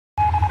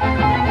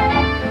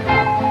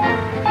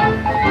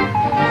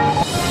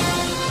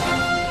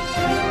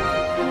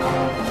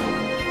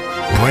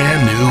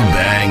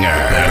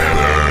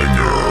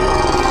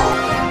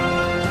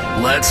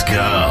Let's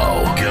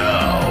go.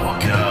 Go.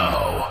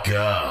 Go.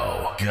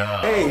 Go. Go.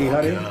 Hey,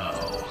 honey.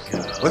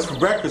 What's for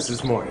breakfast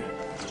this morning?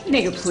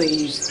 Nigga,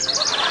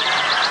 please.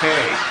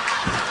 Hey,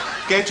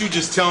 can't you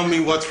just tell me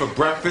what's for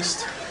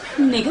breakfast?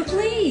 Nigga,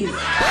 please.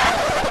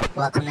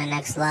 Welcome to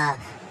Next Love.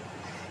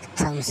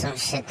 Tell me some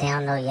shit they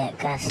don't know yet,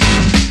 Gus.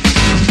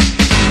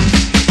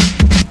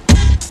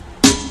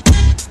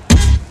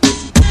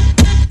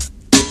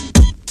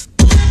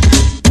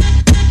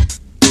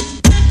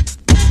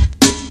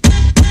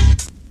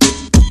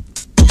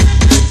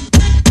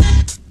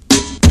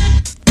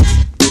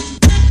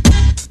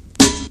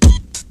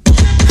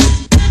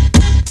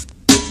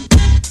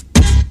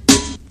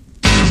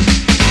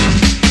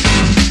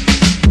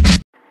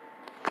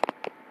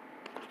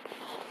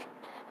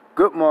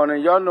 Good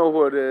morning. Y'all know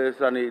who it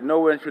is. I need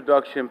no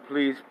introduction.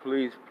 Please,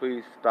 please,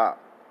 please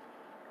stop.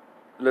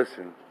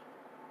 Listen.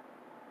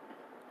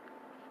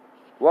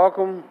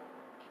 Welcome.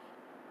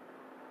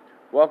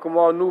 Welcome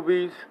all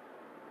newbies.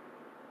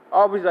 I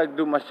always like to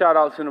do my shout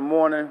outs in the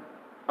morning.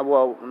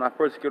 Well, when I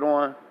first get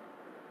on.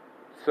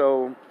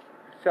 So,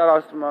 shout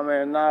outs to my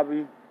man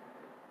Nabi,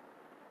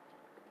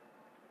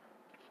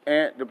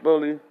 Ant the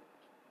Bully,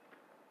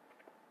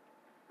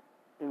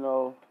 you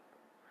know,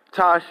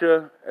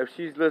 Tasha, if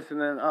she's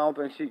listening, I don't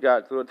think she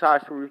got to it.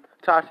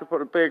 Tasha for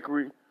the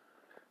bakery,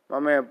 my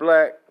man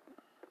Black.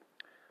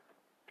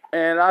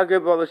 And I'll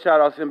give other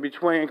shout-outs in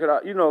between,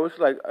 because, it's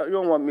like, you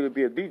don't want me to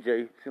be a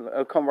DJ.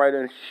 I'll come right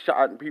in and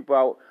shouting people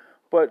out.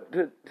 But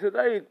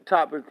today's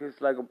topic is,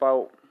 like,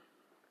 about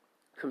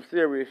some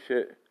serious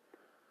shit.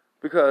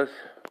 Because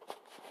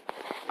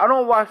I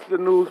don't watch the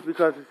news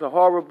because it's a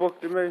horror book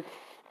to me.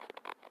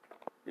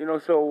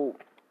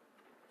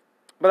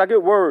 But I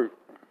get word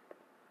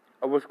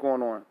of what's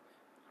going on.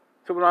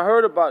 So when I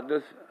heard about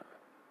this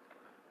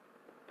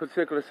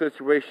particular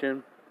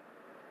situation,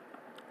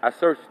 I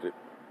searched it.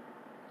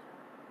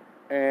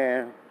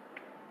 And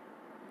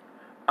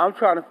I'm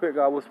trying to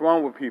figure out what's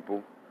wrong with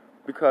people,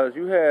 because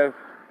you have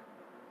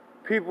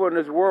people in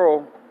this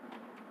world,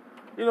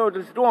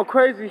 just doing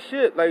crazy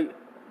shit, like,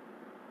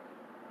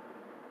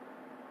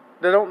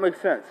 that don't make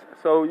sense.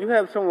 So you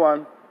have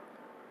someone,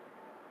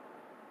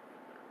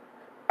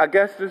 I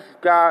guess this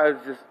guy is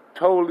just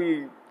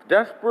totally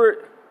desperate.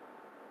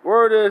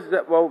 Word is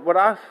that, well, what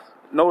I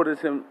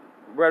noticed and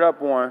read up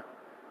on,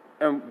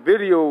 and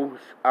videos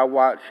I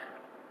watch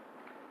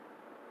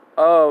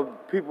of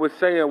people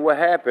saying what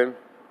happened,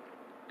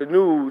 the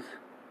news,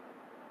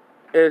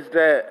 is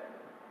that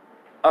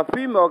a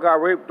female got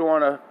raped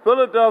on a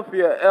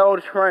Philadelphia L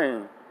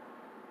train.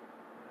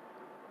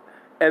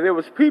 And there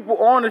was people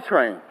on the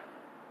train,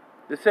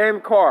 the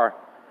same car,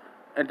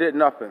 and did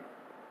nothing.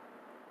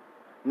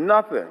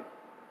 Nothing.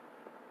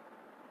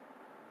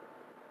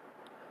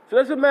 So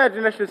let's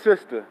imagine that's your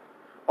sister,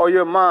 or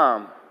your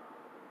mom,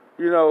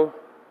 or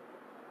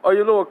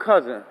your little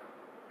cousin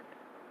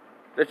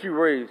that you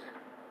raised.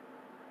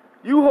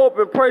 You hope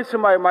and pray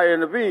somebody might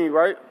intervene,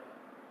 right?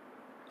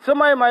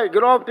 Somebody might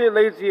get off their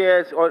lazy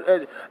ass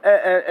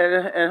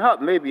and help,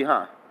 maybe,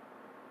 huh?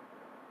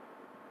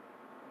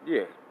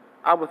 Yeah,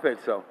 I would think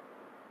so.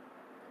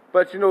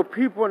 But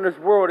people in this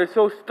world, they're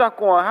so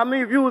stuck on how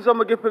many views I'm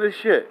gonna get for this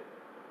shit.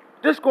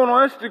 This going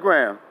on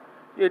Instagram.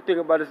 You think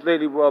about this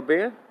lady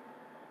well-being.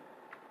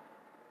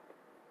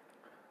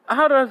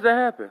 How does that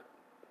happen?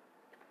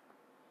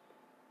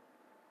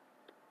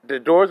 The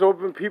doors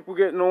open, people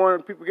getting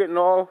on, people getting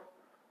off.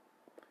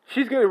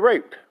 She's getting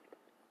raped.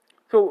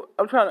 So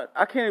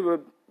I can't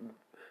even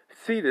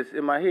see this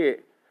in my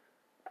head.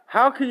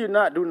 How can you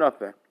not do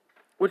nothing?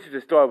 What you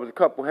just started was a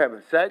couple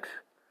having sex.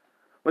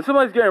 When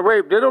somebody's getting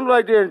raped, they don't look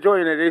like they're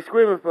enjoying it. They're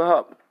screaming for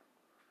help.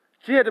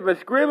 She had to be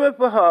screaming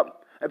for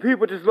help, and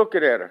people just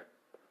looking at her.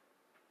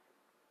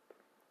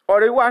 Or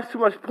they watched too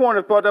much porn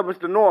and thought that was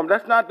the norm.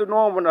 That's not the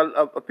norm when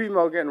a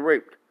female getting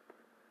raped.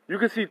 You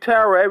can see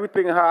terror,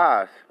 everything in her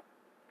eyes.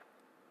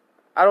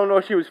 I don't know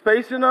if she was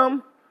facing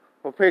them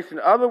or facing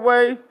the other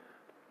way,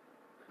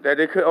 that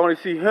they could only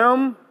see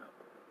him.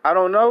 I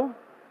don't know.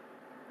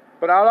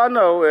 But all I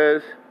know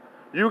is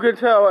you can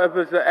tell if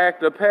it's an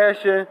act of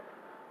passion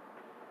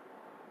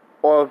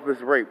or if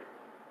it's rape.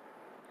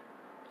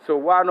 So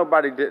why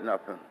nobody did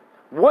nothing?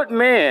 What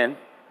man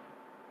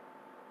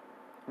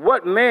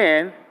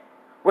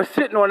was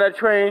sitting on that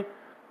train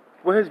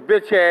with his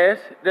bitch ass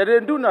that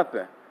didn't do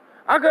nothing?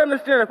 I can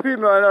understand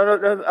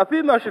a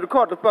female should have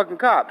called the fucking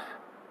cops.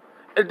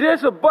 If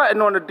there's a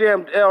button on the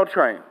damn L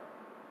train,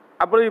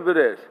 I believe it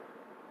is,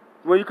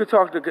 where you can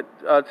talk to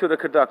the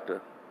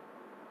conductor.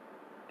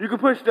 You can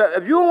push that.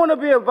 If you don't want to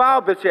be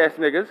involved, bitch ass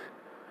niggas,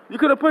 you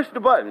could have pushed the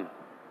button.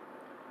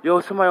 Yo,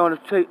 somebody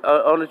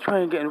on the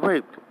train getting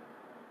raped.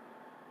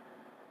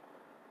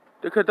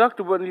 The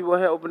conductor wouldn't even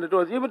want to open the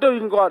doors, even though you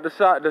can go out the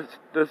side,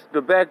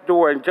 the back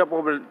door and jump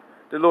over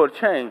the little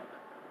chain.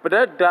 But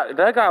that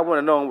guy wouldn't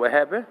have known what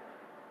happened.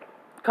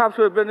 Cops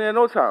would have been there in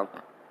no time.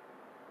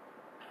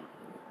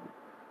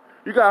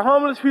 You got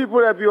homeless people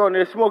that be on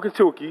there smoking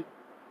tookie.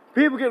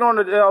 People getting on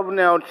the album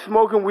now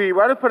smoking weed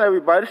right in front of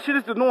everybody. This shit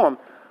is the norm.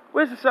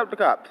 Where's the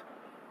Decepticons?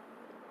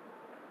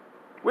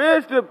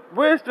 Where's the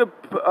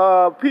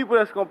people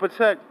that's gonna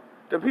protect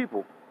the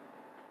people?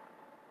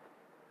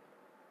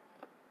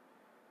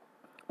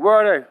 Where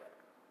are they?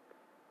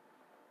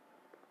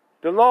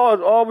 The law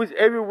is always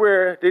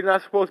everywhere they're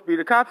not supposed to be.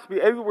 The cops be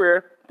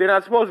everywhere they're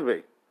not supposed to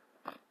be.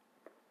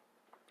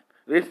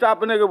 They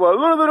stop a nigga with a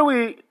little bit of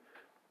weed,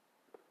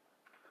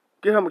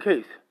 give him a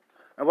case.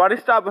 And while they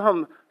stopping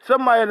him,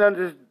 somebody done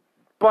just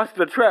bust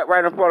a trap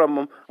right in front of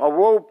them, or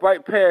rolled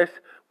right past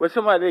where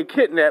somebody they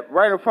kidnapped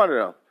right in front of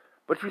them.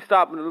 But you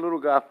stopping the little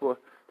guy for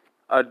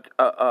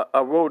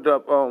a rolled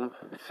up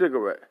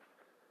cigarette.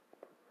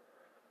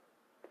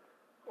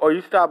 Or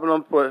you stopping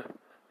them for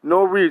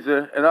no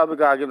reason, and the other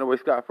guy getting away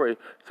scot-free.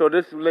 So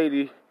this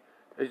lady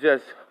is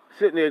just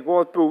sitting there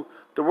going through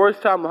the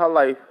worst time of her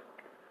life,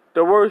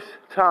 the worst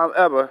time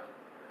ever,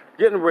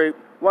 getting raped,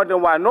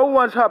 wondering why no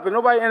one's helping,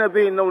 nobody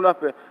intervened, no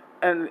nothing.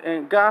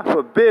 And God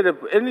forbid if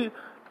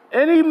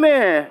any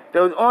man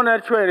that was on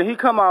that train and he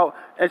come out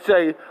and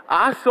say,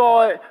 I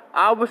saw it,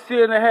 I was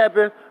seeing it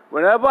happen,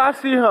 whenever I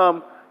see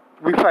him,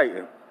 we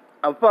fighting.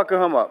 I'm fucking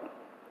him up.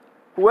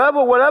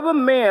 Whatever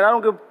man, I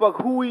don't give a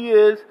fuck who he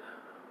is,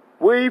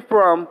 where he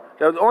from,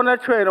 that was on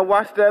that train and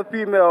watched that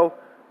female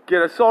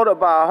get assaulted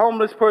by a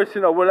homeless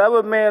person or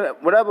whatever man,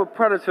 whatever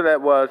predator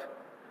that was,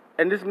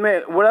 and this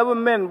man, whatever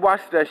men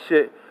watched that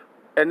shit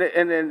and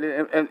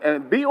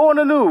be on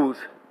the news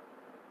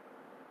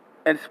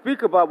and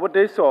speak about what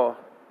they saw,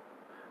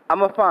 I'm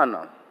gonna find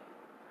them.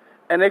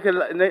 And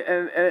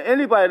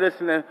anybody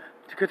listening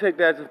could take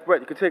that as a threat.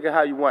 You can take it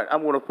how you want.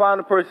 I'm gonna find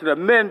the person, the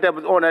men that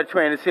was on that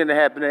train and seeing it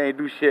happen and ain't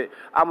do shit.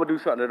 I'm gonna do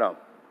something to them.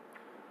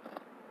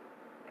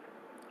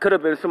 Could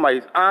have been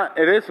somebody's aunt.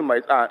 It is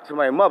somebody's aunt,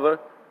 somebody's mother,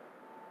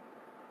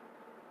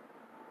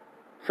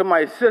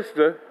 somebody's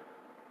sister.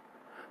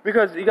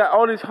 Because you got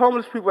all these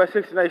homeless people at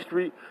 69th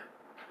Street,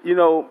 you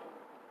know,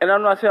 and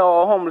I'm not saying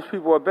all homeless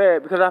people are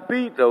bad because I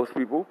feed those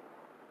people.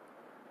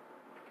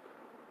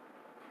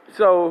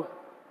 So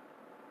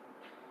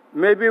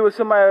maybe it was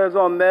somebody that was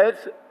on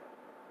meds,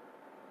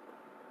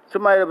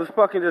 somebody that was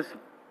fucking just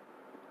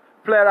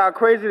flat out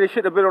crazy. They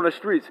should have been on the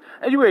streets.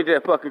 And you ain't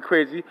that fucking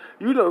crazy.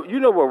 You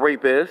know what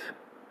rape is.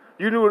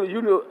 You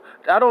knew.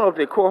 I don't know if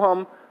they caught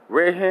him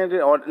red-handed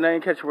or they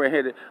didn't catch him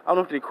red-handed. I don't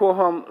know if they caught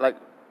him like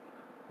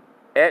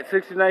at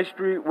 69th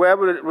Street,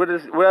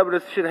 wherever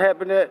this shit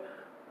happened at.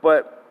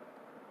 But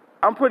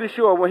I'm pretty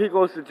sure when he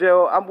goes to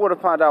jail, I'm going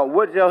to find out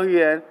what jail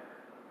he in,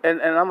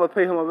 and I'm going to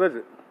pay him a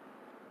visit.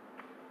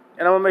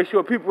 And I'm going to make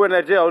sure people in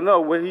that jail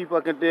know what he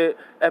fucking did.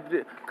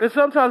 Because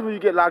sometimes when you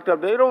get locked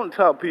up, they don't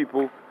tell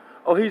people,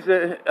 oh,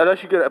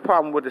 unless you get a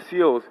problem with the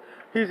SEALs,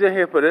 he's in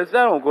here for this.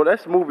 That don't go.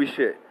 That's movie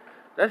shit.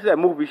 That's that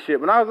movie shit.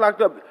 When I was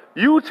locked up,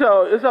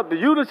 it's up to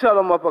you to tell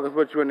them motherfuckers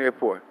what you in there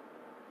for.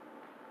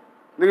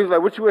 Niggas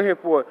like, what you in here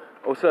for?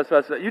 Oh, such.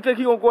 You think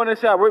he gonna go in there and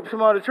say I raped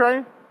someone on the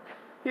train?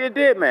 He a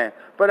dead man.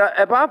 But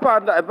if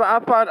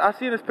I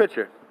see this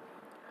picture,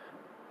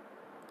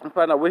 I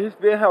find out where he's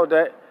being held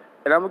at,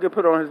 and I'm gonna get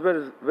put on his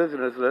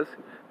visitors list,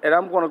 and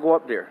I'm gonna go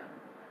up there,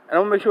 and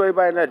I'm gonna make sure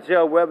everybody in that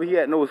jail, wherever he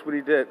at, knows what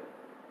he did.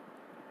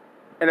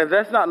 And if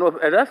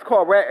that's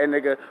called ratting,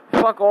 nigga,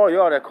 fuck all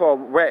y'all that call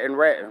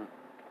ratting.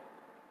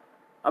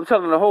 I'm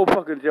telling the whole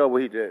fucking jail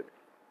what he did.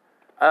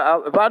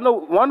 If I know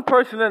one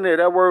person in there,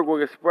 that word will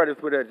get spread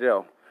through that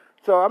jail.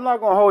 So I'm not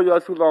going to hold y'all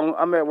too long.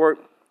 I'm at work,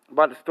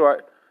 about to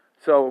start.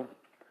 So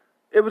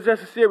it was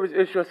just a serious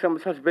issue. I'm going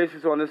to touch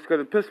bases on this because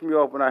it pissed me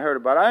off when I heard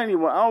about it. I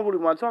don't really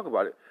want to talk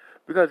about it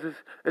because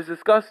it's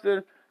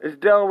disgusting. It's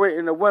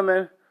downgrading the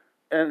women,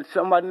 and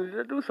somebody needs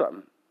to do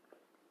something.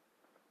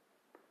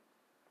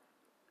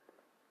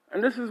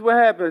 And this is what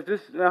happens.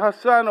 Her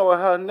son or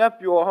her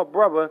nephew or her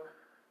brother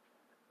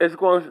is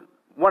going to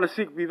want to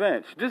seek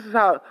revenge. This is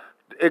how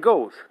it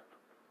goes.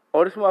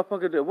 Oh, this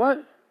motherfucker did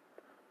what?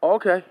 Oh,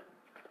 okay.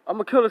 I'm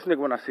going to kill this nigga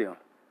when I see him.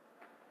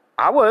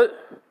 I would.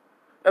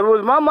 If it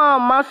was my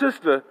mom, my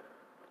sister,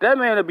 that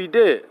man would be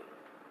dead.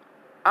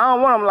 I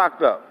don't want him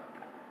locked up.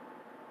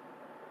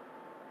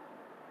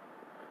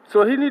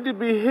 So he need to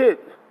be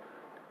hit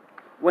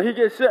when he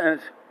gets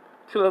sentenced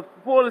to the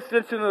full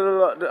extension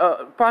of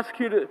the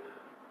prosecutor,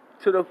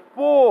 to the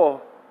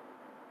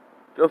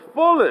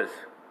fullest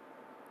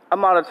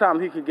amount of time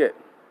he can get.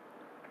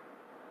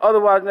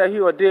 Otherwise, now he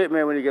a dead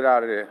man when he get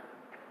out of there.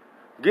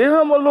 Give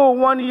him a little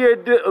 1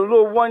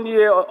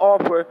 year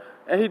offer,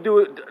 and he do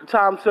it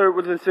time served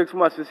within 6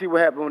 months and see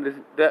what happens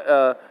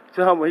to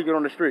him when he get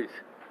on the streets.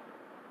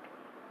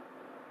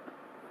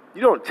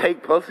 You don't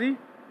take pussy.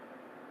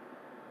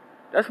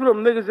 That's what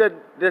them niggas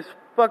that's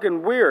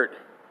fucking weird.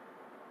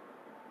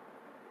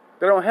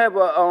 They don't have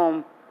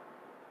a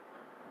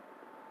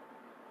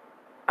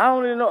I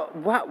don't even know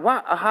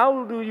why.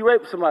 How do you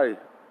rape somebody?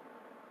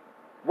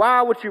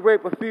 Why would you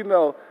rape a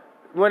female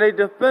when they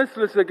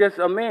defenseless against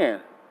a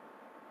man?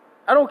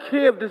 I don't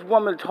care if this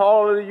woman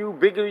taller than you,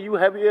 bigger than you,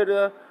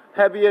 heavier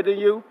than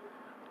you.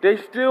 They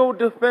still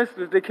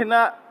defenseless. They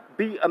cannot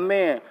be a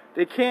man.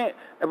 They can't.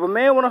 If a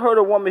man want to hurt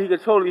a woman, he can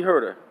totally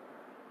hurt her.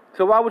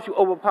 So why would you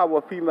overpower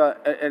a female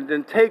and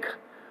then take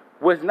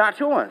what's not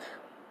yours?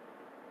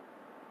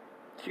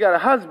 She got a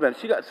husband.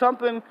 She got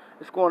something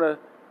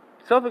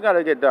something got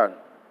to get done.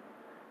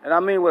 And I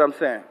mean what I'm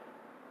saying.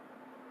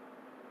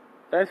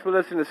 Thanks for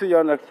listening. See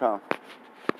y'all next time.